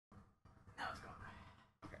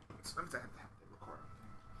Let me have the recording.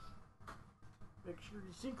 Make sure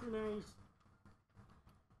you synchronize.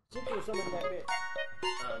 Synchro some of that bit.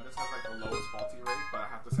 This has like the lowest faulty rate, but I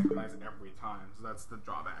have to synchronize it every time, so that's the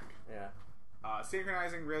drawback. Yeah.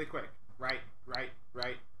 Synchronizing really quick. Right, left,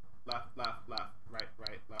 right, left.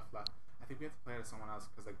 I think we have to play it to someone else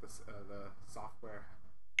because like the software,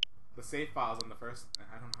 the save files on the first.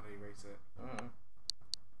 I don't know how to erase it.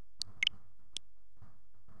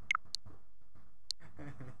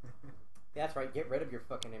 Yeah, that's right. Get rid of your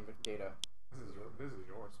fucking input data. This is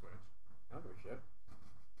your Switch. I don't give a shit.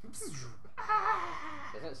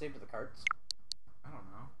 Isn't it saved to the carts? I don't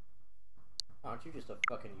know. Aren't you just a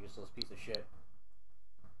fucking useless piece of shit?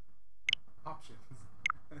 Options.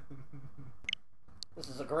 This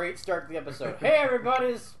is a great start to the episode. Hey everybody,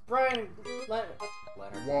 it's Bryon and Leonard.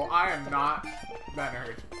 Well, I am not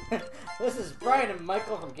Leonard. This is Bryon and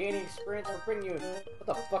Michael from Gaining Experience. We're bringing you... What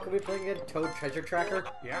the fuck are we playing again? Toad Treasure Tracker?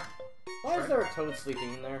 Yeah. Why is there a toad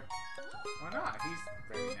sleeping in there? Why not? He's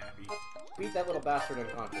very nappy. Beat that little bastard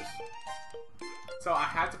unconscious. So I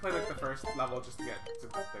had to play like the first level just to get to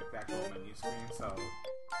the actual menu screen, so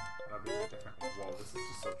that'll be different. Whoa, this is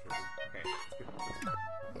just so trippy. Okay, let's get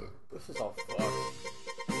this is all fucked.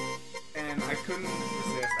 And I couldn't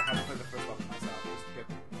resist. I had to play the first level myself just to get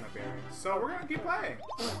my bearings. So we're gonna keep playing.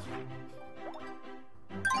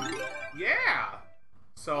 Yeah.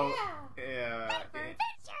 So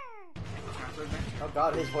oh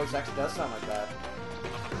god, his voice actually does sound like that.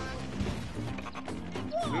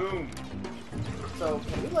 Zoom. So,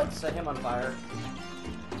 can we, like, set him on fire?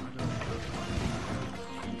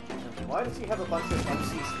 Why does he have a bunch of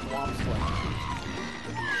MC swamp slings?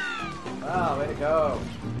 Wow, way to go.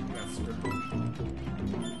 That's true.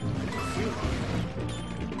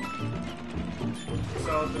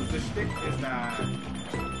 So, the shtick is that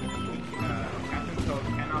Captain Toad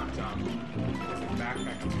cannot jump because his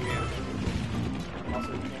backpack is too heavy.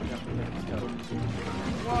 Also, he can't jump because he's Toad.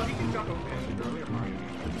 Well, he can jump up in the earlier Mario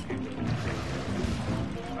games. I just can't do it.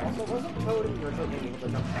 Also, wasn't Toad in the original game able to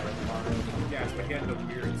jump higher than Mario? Yes, but he had the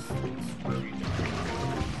weird screwy jump.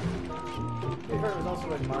 To be fair, it was also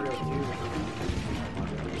in Mario 2.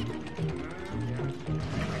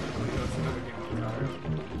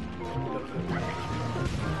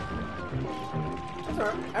 That's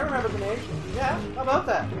alright. I remember the name. Yeah, how about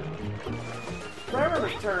that? But I remember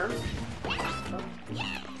terms.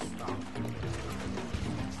 Stop.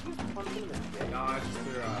 No, I just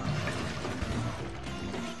threw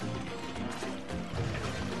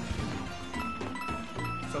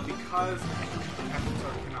So because Captain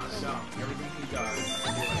Toad cannot jump, everything he does, I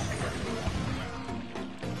feel like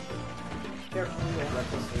carefully and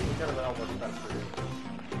recklessly. We gotta let all work best for you.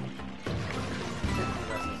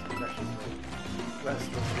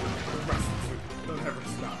 Restlessly. Don't ever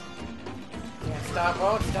stop. Can't stop,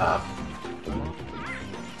 won't stop.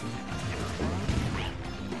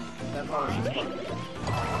 That much.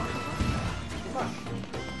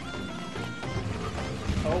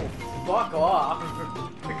 Oh, fuck off.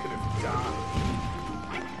 I could have died.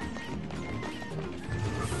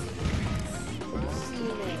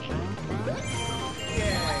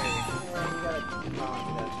 Yay! You gotta keep on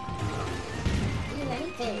that.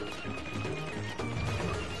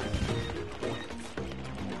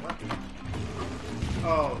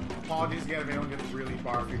 Oh, apologies again if anyone gets really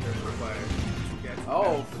barfy during the play.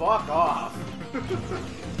 Oh, fuck off.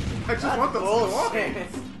 I just want the bullshit.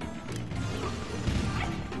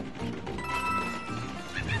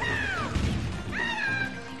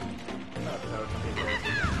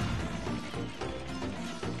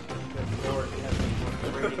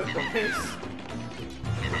 He's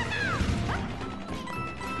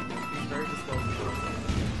very disposable.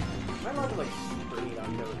 Am I allowed to, like, super eat on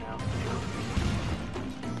Toad now?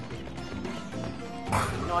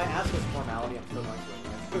 No, I asked this formality, I'm still going to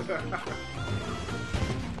do it.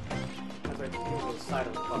 As I feel the side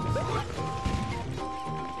of the fucking Is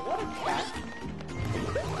that a cat?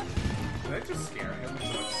 Did I just scare him?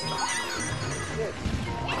 Shit.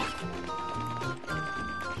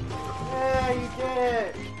 Yeah, you did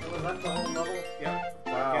it! Was that the whole level? Yep.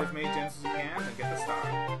 Wow. Get as many gems as you can and get the star.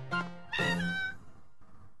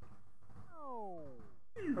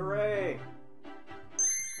 Hooray!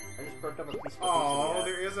 I just broke up a piece of Oh,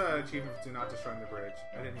 there is an achievement to not destroying the bridge.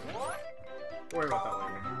 I didn't even know. Don't worry about that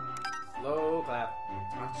later. Slow clap.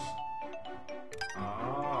 Touch.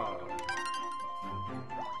 Oh.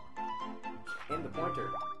 And the pointer,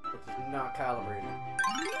 which is not calibrated.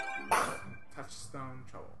 Touchstone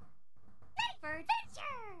trouble.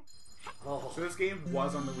 Oh. So this game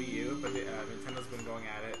was on the Wii U, but Nintendo's been going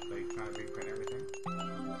at it, like trying to reprint everything.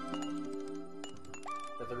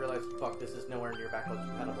 That they realized, fuck, this is nowhere near backwards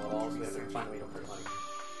compatible at all, so they have to find a way to free money.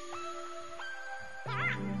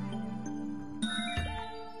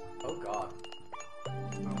 Oh god.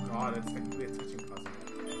 Oh god, it's technically a touching puzzle.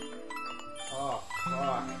 Oh,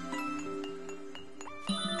 fuck.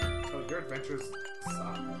 So your adventures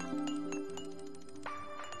suck.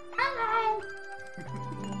 Hello!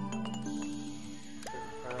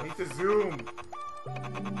 I need to zoom!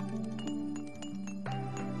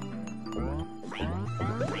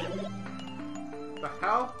 The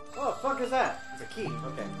hell? Oh, the fuck is that? It's a key.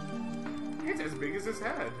 Okay. It's as big as his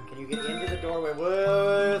head. Can you get into the doorway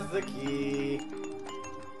with the key?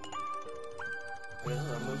 Okay, this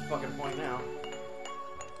is a moot fucking point now.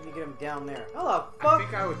 Can you get him down there? How the fuck? I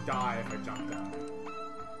think I would die if I jumped down.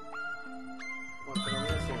 One can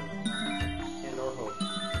only assume. And or hope.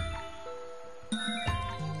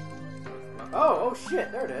 Oh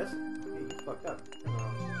shit, there it is. Hey, you fucked up.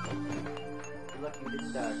 You're lucky you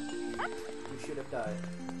didn't die. You should have died.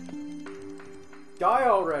 Die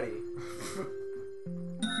already!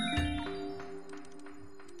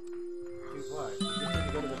 Dude, what? You just need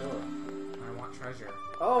to go to the door. I want treasure.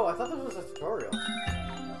 Oh, I thought this was a tutorial.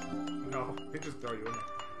 No, they just throw you in there.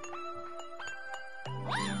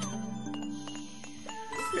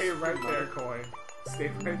 Stay right there, Koi. Stay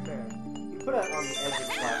right there. You put it on the edge of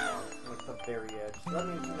the platform, like the very edge. So that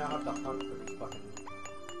means you now have to hunt for these fucking...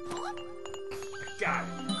 Got it.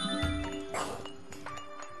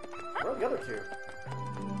 Where are the other two?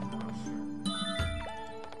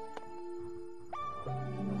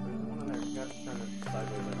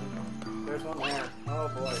 There's one there. Oh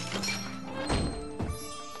boy.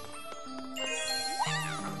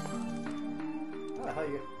 How the hell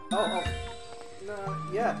you get... Oh. No,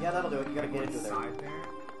 yeah, that'll do it. You gotta get into there. Side there.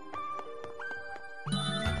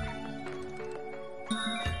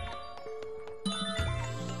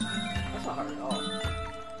 That's not hard at all.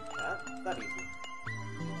 That easy.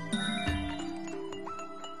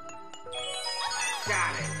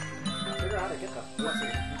 Got it. Figure out how to get the pussy.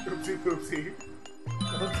 Oopsie poopsie.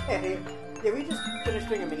 Okay. Yeah, we just finished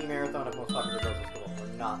doing a mini marathon of most popular girls in school.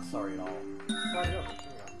 We're not sorry at all. Slide it over.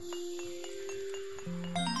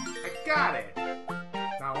 Here I got it.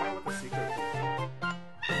 Now I wonder what the secret is. you go.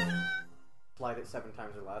 Slide it 7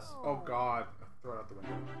 times or less. Oh god. Throw it out the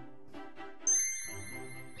window.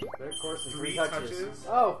 But of course, in 3 3 touches. touches?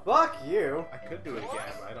 Oh, fuck you! I could do it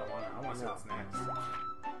again, but I don't want to. I want to see what's next.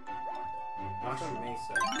 Mushroom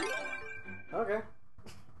Mesa. Okay.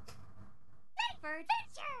 For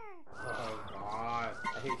adventure! Oh god.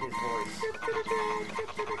 I hate his voice.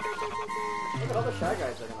 Look at all the Shy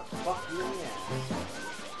Guys that are gonna fuck you in the ass.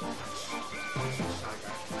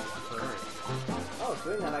 Oh,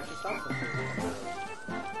 doing that actually stops them.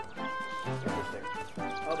 Interesting.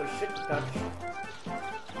 Oh, there's shit to touch.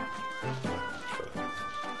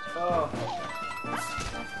 Oh.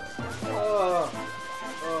 Oh.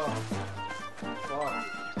 Oh. Fuck.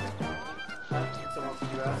 Someone else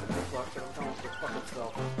you ass and take luck, so don't tell him to fuck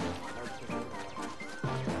itself.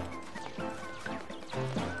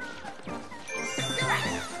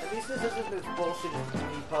 At least this isn't this bullshit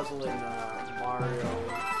mini puzzle in Mario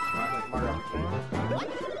Kart.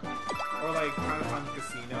 Or like Final Fun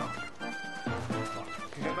Casino.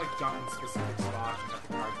 You have like jump in specific spots and have the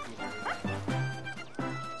card key and everything.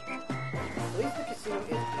 At least the casino is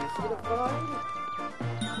easy to find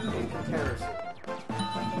in comparison.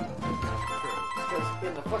 Because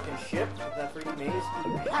in the fucking ship, that 3D maze, you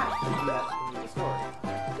have to do that to complete the story.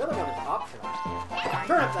 The other one is optional.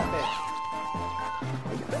 Turn up that bitch!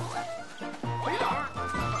 Oh, yeah!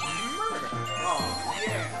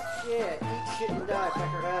 Yeah, eat shit and die,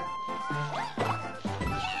 Peckerhead.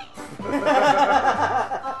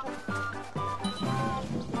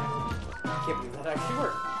 Can't believe that actually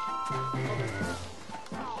worked.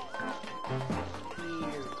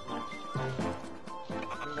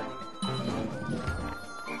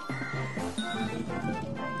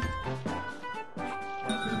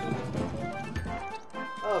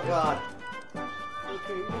 Oh god.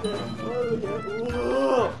 Okay,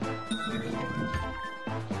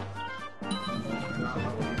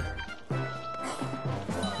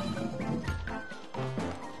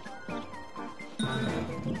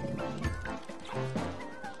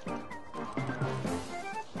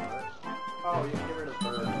 oh, you can get rid of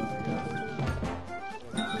birds, I guess.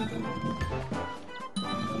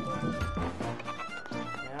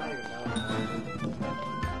 Yeah, I don't even know.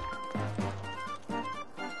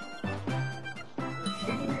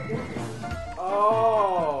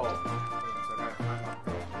 Oh!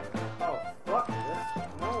 Oh, fuck this.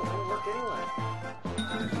 No, it won't work anyway.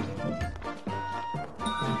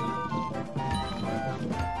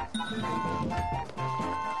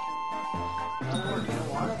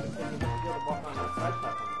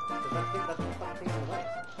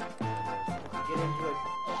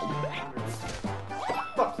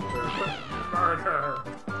 Murder!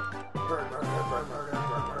 Burn, murder, burn, murder,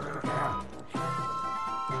 burn, murder.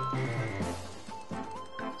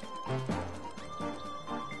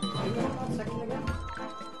 Are you in that section again?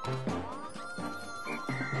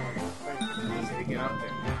 Easy to get up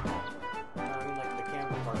there now. I mean, like the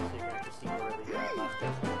camera part, so you can actually see where the last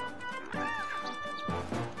bit is.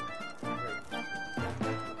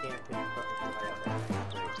 You can't pick fucking way up.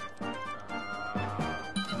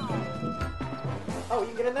 Oh,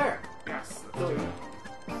 you get in there! Yes, let's do it.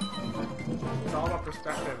 It's all about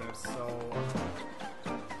perspective and it's so...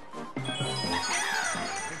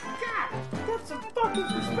 God! Get some fucking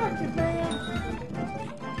perspective, man!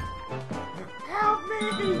 Help me!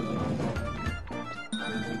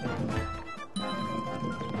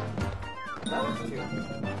 That was two.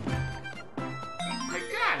 I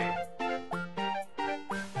got it!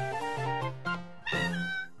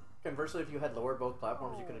 Conversely, if you had lowered both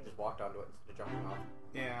platforms, you could have just walked onto it instead of jumping off.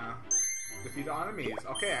 Yeah. Defeat all enemies.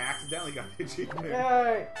 Okay, I accidentally got the achievement.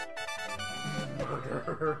 Yay!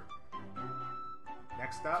 Murder.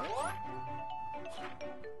 Next up,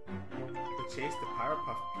 to chase the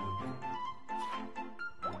Powerpuff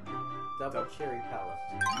Double Cherry Palace.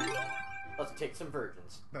 Let's take some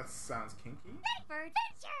virgins. That sounds kinky.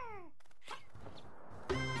 Adventure!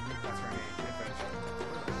 That's her name. Adventure.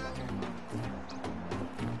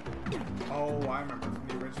 Oh, I remember from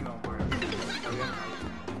the original Mario. Oh, yeah.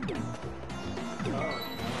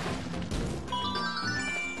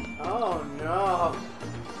 Oh no!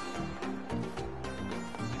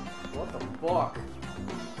 What the fuck?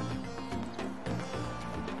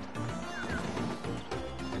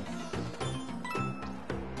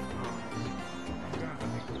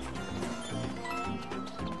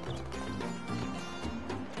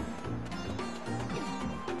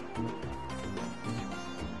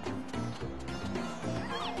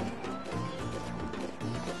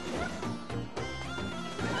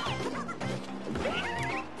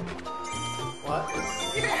 What?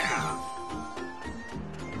 Yeah!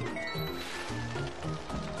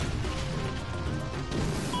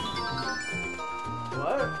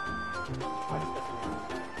 What?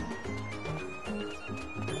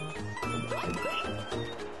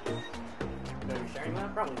 Are you sharing that?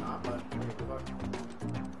 Probably not, but I don't give a fuck.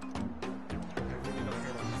 I really don't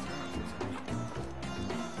care about this round.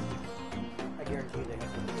 I guarantee they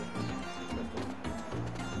have some good crystals.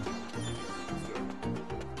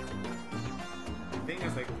 The thing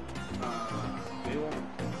is, like, they won't.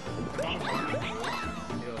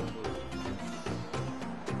 It'll move.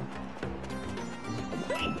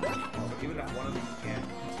 So even if one of them can't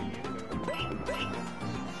continue to.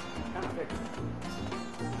 Kind of fixed.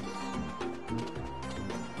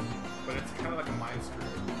 But it's kind of like a mind screw.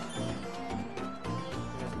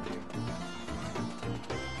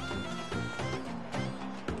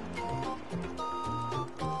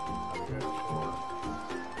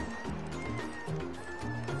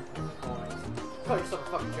 Call yourself a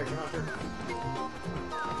fucking treasure hunter.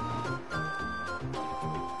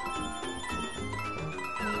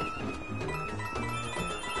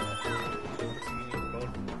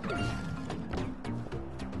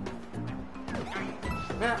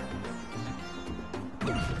 Nah.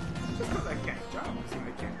 Just because I can't jump, doesn't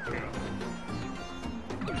mean I can't kill.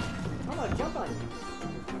 I'm gonna jump on you.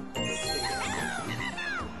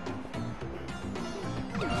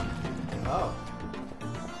 Oh.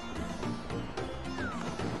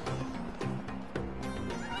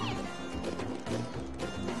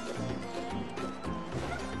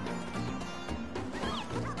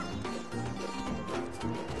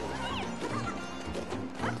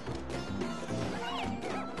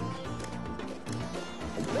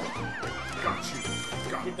 Got you.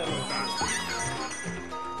 Got Get that little bastard.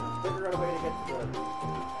 Figure out a way to get to the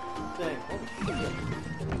thing. Holy shit.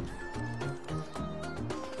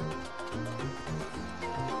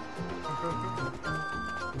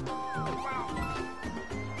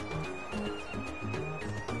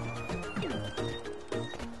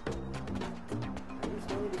 I just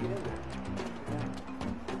need to get in there.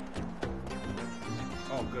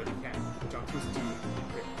 Oh, good, you can. Jump to his dude.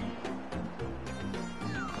 Okay.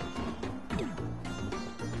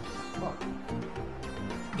 Fuck.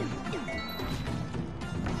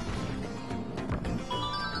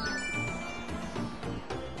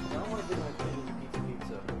 I don't want to get my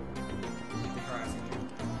pizza. They're harassing you.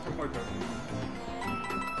 Some more donation.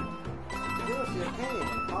 To do this, you're paying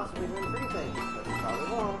and possibly win free things, but you probably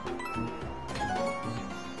won't.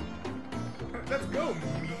 Let's go, me!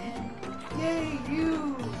 Yay,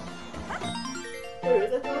 you! Wait,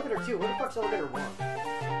 that's elevator 2. What the fuck's elevator 1?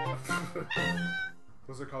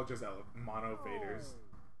 Those are called just mono faders.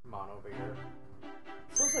 Mono Vader.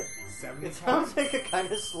 So sounds like 70 it sounds like a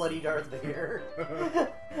kind of slutty Darth Vader.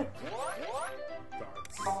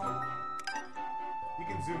 Darts. You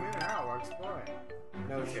can zoom in and out while exploring.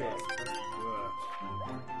 No shit. That's good.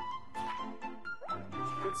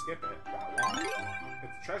 You could skip it, but I won't.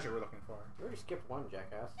 It's treasure we're looking for. You already skipped one,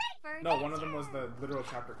 jackass. No, one of them was the literal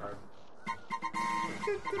chapter card.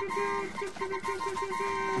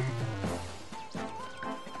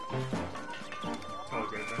 Totally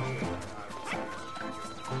good adventure.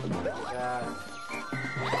 God.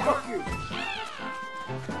 Fuck you!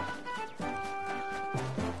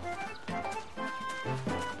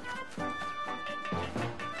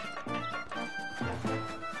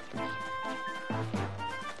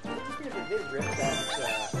 They did rip that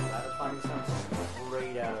ladder climbing sound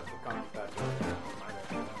straight out of the comic book.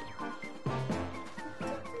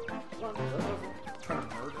 Trying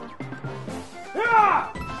to murder.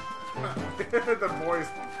 Ah! The boys.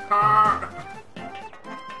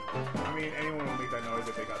 I mean, anyone would make that noise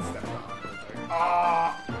if they got stepped on. It's like,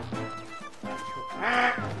 ah!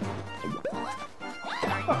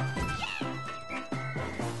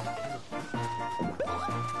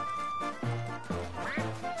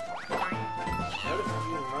 Notice if he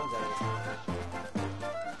even runs at it.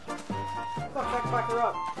 Fuck, back her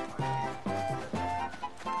up.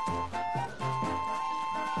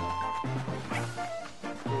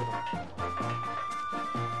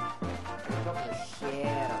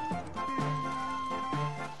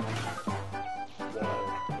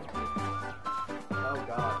 Oh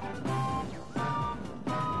god.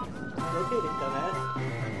 Rotate it, dumbass.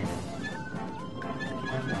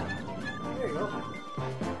 There you go.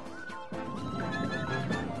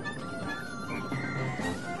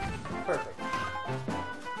 Perfect.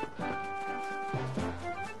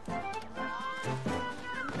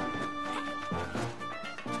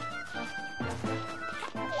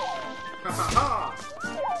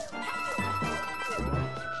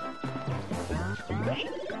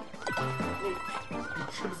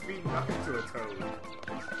 Just mean nothing to a toad.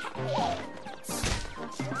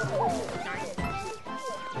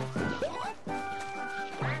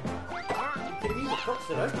 You can even cook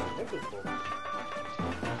it out. That was cool.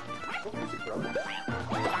 What was it, bro?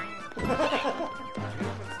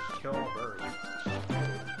 Kill all birds.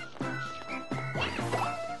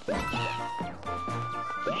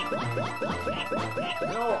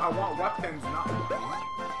 No, I want weapons, not money.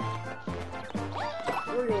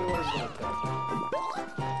 Where are you going to go?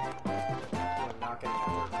 I'm not getting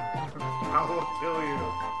that. I will kill you.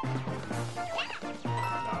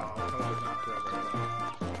 No, Toad does not throw very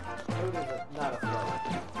well. Toad is not a thrower.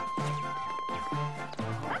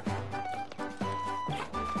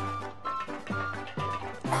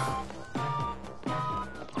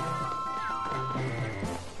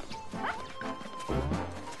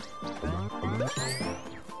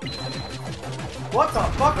 What the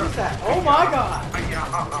fuck is that? Oh my god!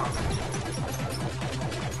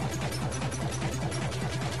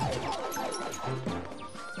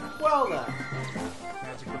 Well done.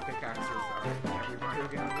 Magical pickaxes are in every Mario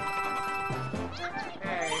game.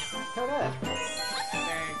 Hey, Cut it.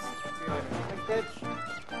 thanks. See you later. Like, bitch.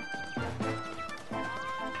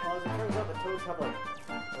 Well, as it turns out, the toads have like,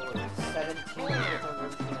 17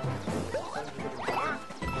 different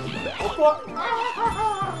Oh fuck!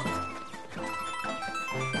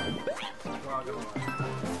 Well, good one.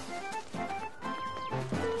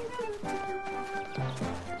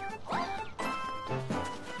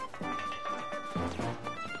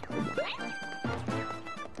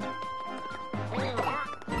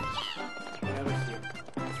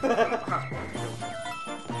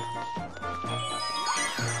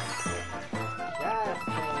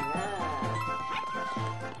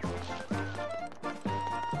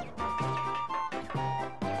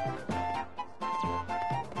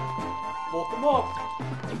 Welcome up!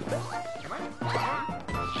 Am I?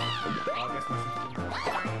 Oh, I guess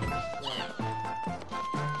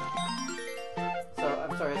So,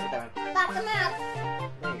 I'm sorry, I said that one. Back the map!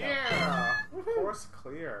 There you go. yeah! Course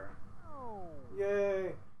clear.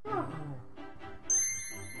 Yay!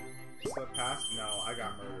 Slip past? No, I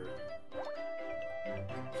got murdered.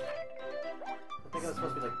 I think I was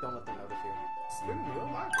supposed to be like, don't let them notice you. Spin wheel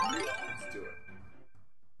library. Let's do it.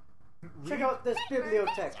 Check out this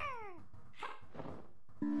bibliotech!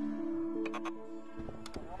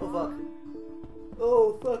 Oh fuck.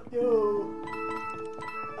 Oh fuck no!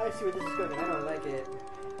 I see where this is going, I don't like it.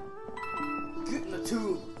 Get in the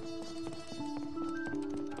tube!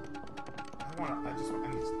 I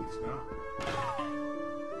need to know.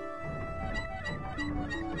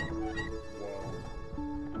 Whoa.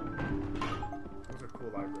 Those are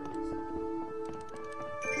cool libraries.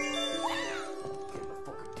 Get in the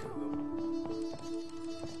fucking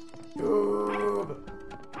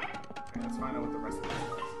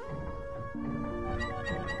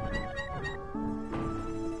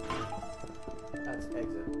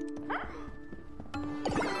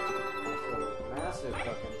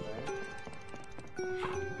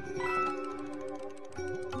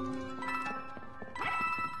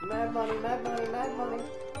mad money, mad money, mad money.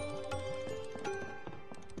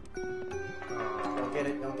 Don't get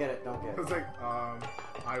it, don't get it, don't get it. I was like,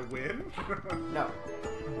 I win? No.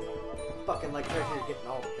 Fucking like treasure, you're getting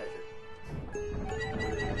all the treasure.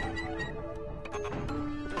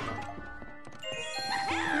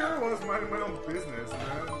 Here I was minding my own business, and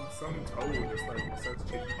then some toad just like starts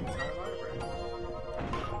changing the entire library.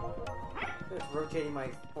 Just rotating my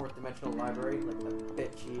fourth dimensional library like the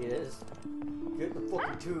bitch he is. Get in the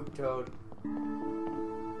fucking tube, Toad. We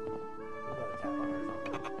gotta tap on her or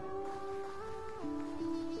something.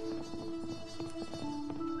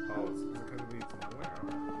 Oh, is it because it leads nowhere?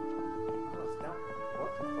 Oh, it's down.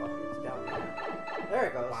 What the fuck? It's down there. There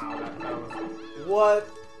it goes. Wow, that was... What?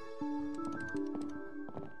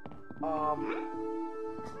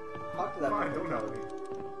 Talk to that Fine, fucking don't help Toad. me.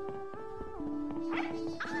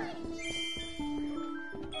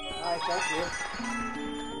 Hi, thank you.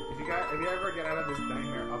 If you ever get out of this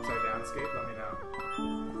nightmare upside down escape, let me know.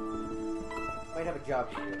 Might have a job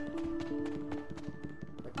to do.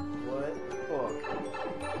 Like, what the fuck?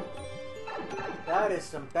 That is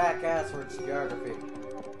some back-asswards geography.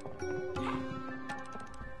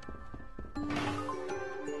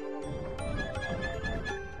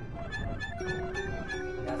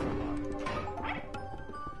 That's a lot.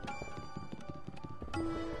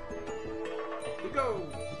 We go!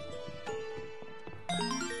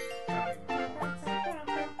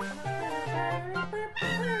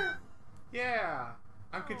 Yeah!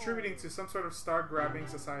 I'm contributing to some sort of star-grabbing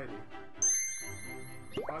society.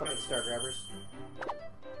 Fucking star grabbers.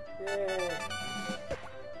 Yeah.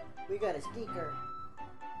 We got a skeeker.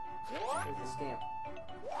 There's a scamp.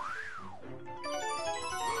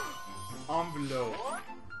 Envelope.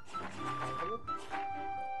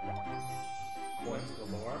 Points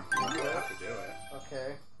galore. You have to do it. Okay.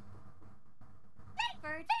 For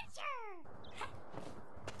adventure!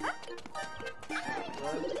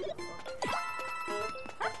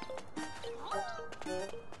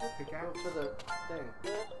 Pick Go out. for the thing.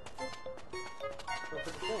 Go for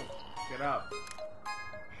the thing. Get up.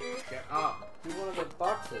 Get up. Do one of the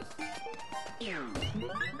boxes.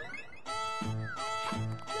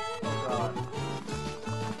 Oh god.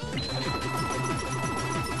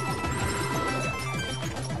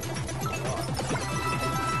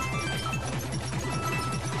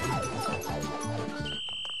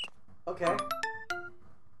 Okay.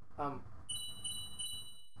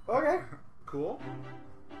 Okay. Cool.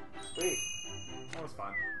 Sweet. That was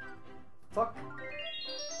fun. Fuck.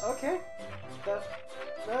 Okay. That.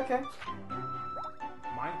 Okay.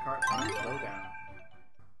 Minecart time slowdown.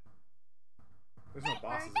 There's no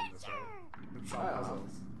bosses in this, right? It's all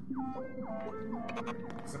puzzles.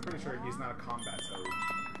 Because I'm pretty sure he's not a combat toad.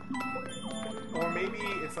 Or maybe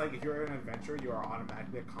it's like if you're in an adventure, you are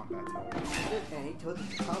automatically a combat toad. Is there any toad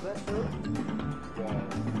that's a combat toad? Whoa.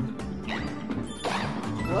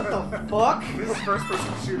 What the fuck? This is first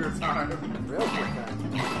person shooter time. Real quick time.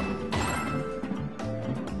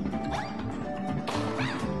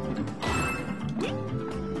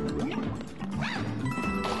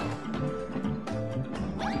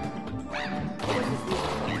 What is this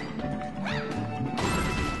music?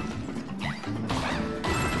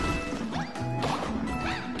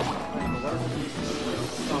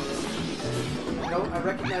 No, I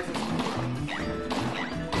recognize it.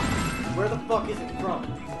 Where the fuck is it from?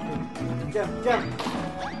 Gem. Turn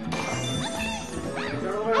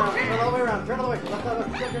all the way around, turn all the way around, turn all the way. Left, left,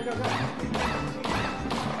 left, go.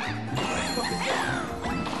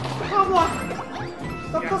 Stop blocking!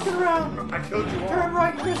 Stop fucking around! I killed you all. Turn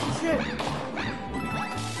right, you missed the shit!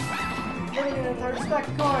 Getting an entire stack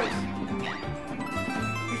of coins!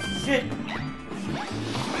 Piece of shit!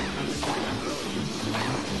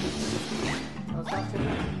 Oh, stop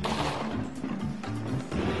shooting.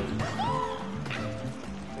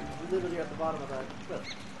 Literally at the bottom of that cliff.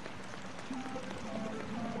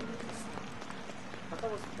 I thought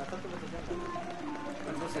there was a gem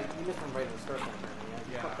there. You missed one right at the start there, man.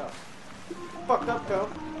 Yeah. Fucked up. Fucked up, Joe.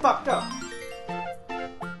 Fucked up.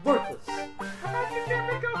 Worthless. How'd you get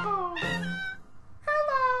me go home?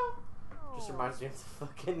 Hello. Just reminds me of the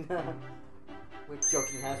fucking with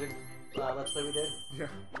joking hazard. Let's play we did. Yeah.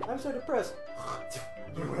 I'm so depressed.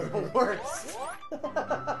 You were the worst.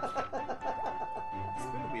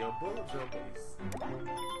 Spin wheel, bullet base.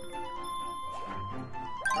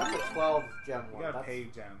 That's a 12 gem You one. gotta That's... pay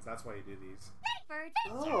gems. That's why you do these. For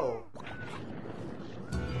adventure! Oh.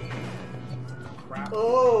 Crap.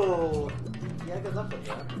 Oh. Yeah, it goes up like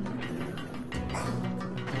that.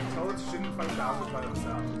 Toads shouldn't fight battles by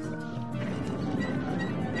themselves.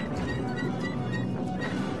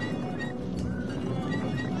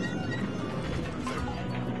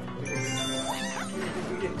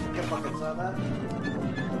 saw that?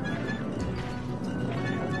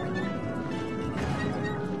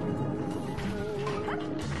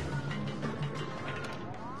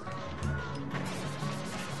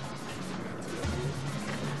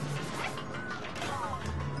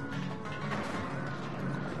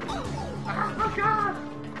 Oh god!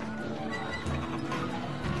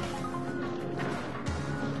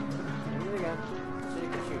 Do it again. So you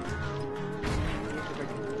can shoot.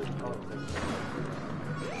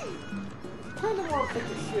 Kind of want to take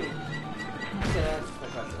the shoot. Yeah, that's just my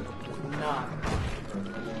question. Not.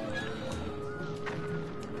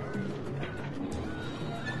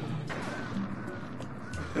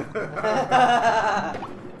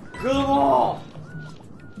 Kill them all!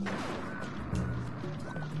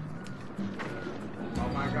 Oh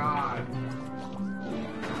my god.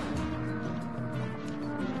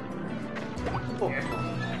 Oh. Yeah.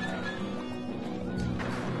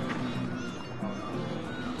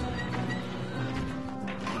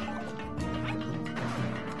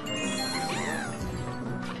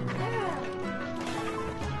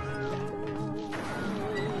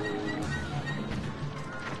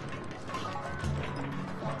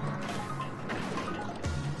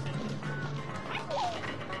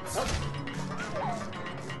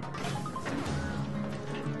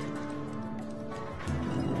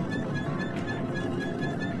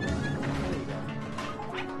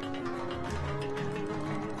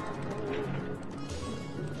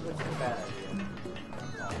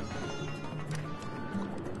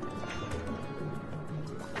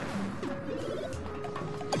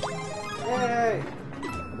 Yay!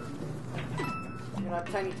 You're not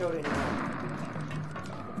Tiny Toad anymore.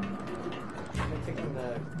 I'm taking the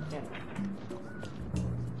cannon.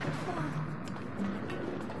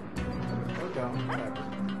 Or don't, whatever.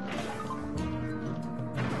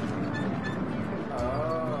 Oh.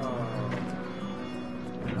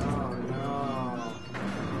 Oh no.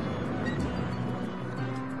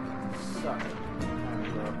 Suck it. Time to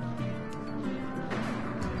go.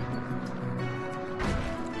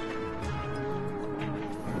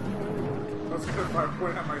 That's good if I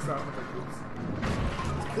point at myself and like, oops.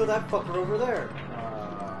 Let's kill that fucker over there.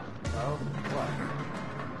 No? What?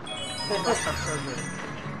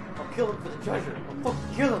 I'll kill him for the treasure. I'll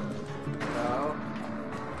fucking kill him. No.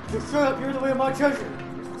 Just shut up, you're in the way of my treasure.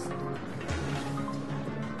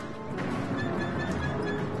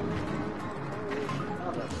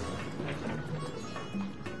 Oh, that's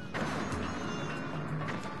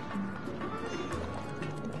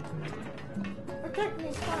protect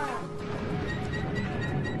me, Star.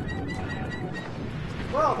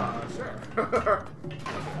 Well done. Sure.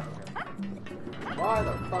 Why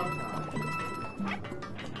the fuck not?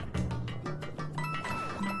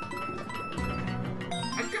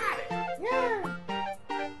 I got it! Yeah!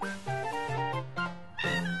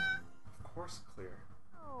 Of course, clear.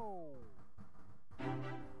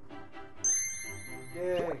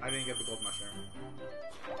 Yay! I didn't get the gold mushroom.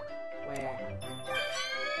 Wah.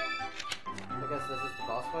 I guess this is the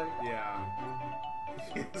boss fight? Yeah.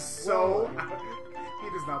 He is so... he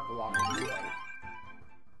does not belong in this fight.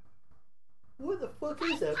 What the fuck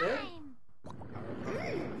is that, man?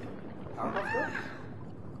 Powerhouse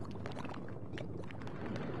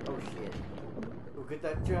Go? Oh shit. Go get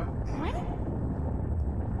that gem.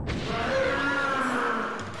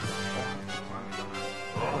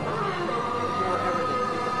 Ignore everything.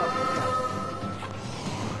 Get the fucking gem.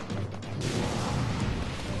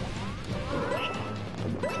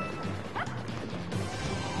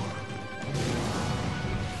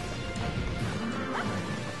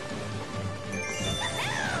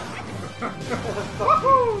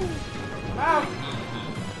 Woohoo! Out!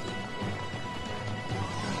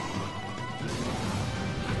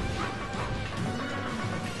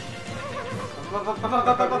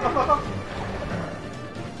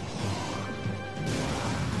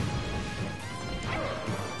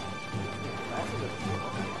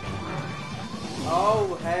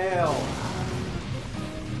 Oh hell!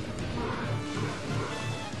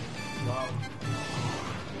 Wow.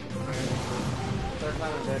 Third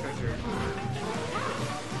time in bed.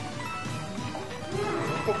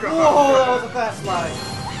 Oh god! Whoa, that was a fast slide.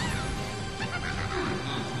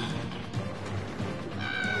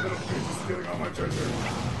 Little bitch is stealing all my treasure.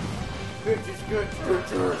 Bitch is good.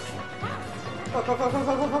 Treasures. Fuck, fuck, fuck, fuck,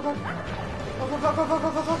 fuck, fuck, fuck. Fuck, fuck, fuck, fuck,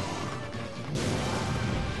 fuck, fuck, fuck.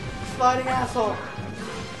 Sliding asshole.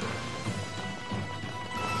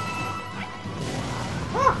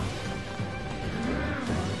 Ah!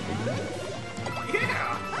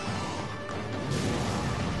 Yeah!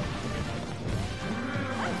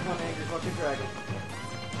 That's one angry fucking dragon.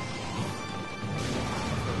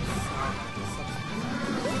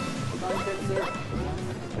 Not Yes, sir.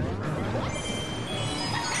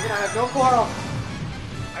 Don't quarrel.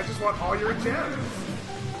 I just want all your gems.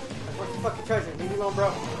 I want the fucking treasure. Leave me alone,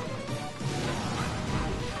 bro.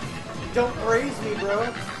 Don't praise me, bro.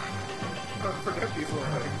 Forget these little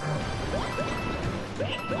things.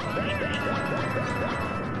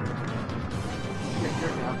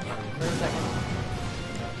 You're down. For a second.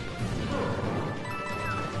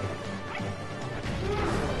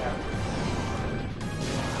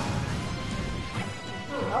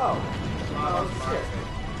 Oh. Oh, shit.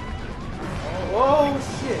 Oh,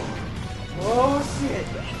 shit. Oh, shit.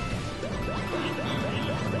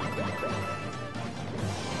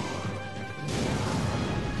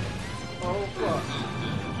 Oh, fuck.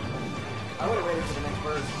 I would have waited for the next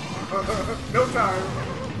verse. No time.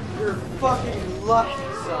 You're fucking lucky,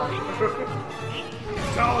 son.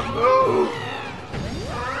 Don't move.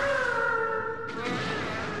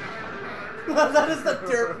 That is the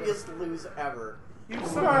derpiest lose ever. You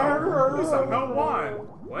somehow won.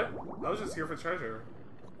 What? I was just here for treasure.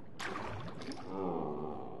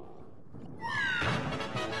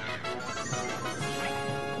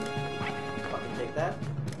 Fucking take that.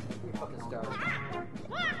 You fucking star.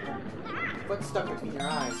 Foot stuck between your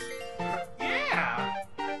eyes. Yeah.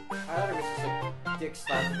 I thought it was just a dick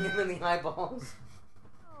slapping him in the eyeballs.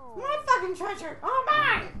 My fucking treasure! All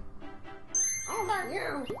mine! All about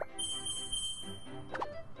you!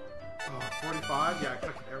 Oh, 45? Yeah, I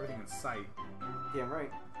collected everything in sight. Damn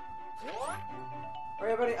right. Alright,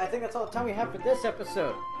 everybody, I think that's all the time we have for this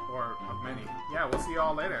episode. Or of many. Yeah, we'll see you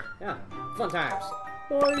all later. Yeah, fun times.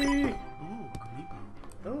 Bye! Ooh, amiibo.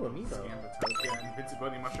 Oh, amiibo. Scan the token.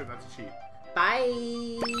 Invincibility mushroom, that's cheap.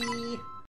 Bye!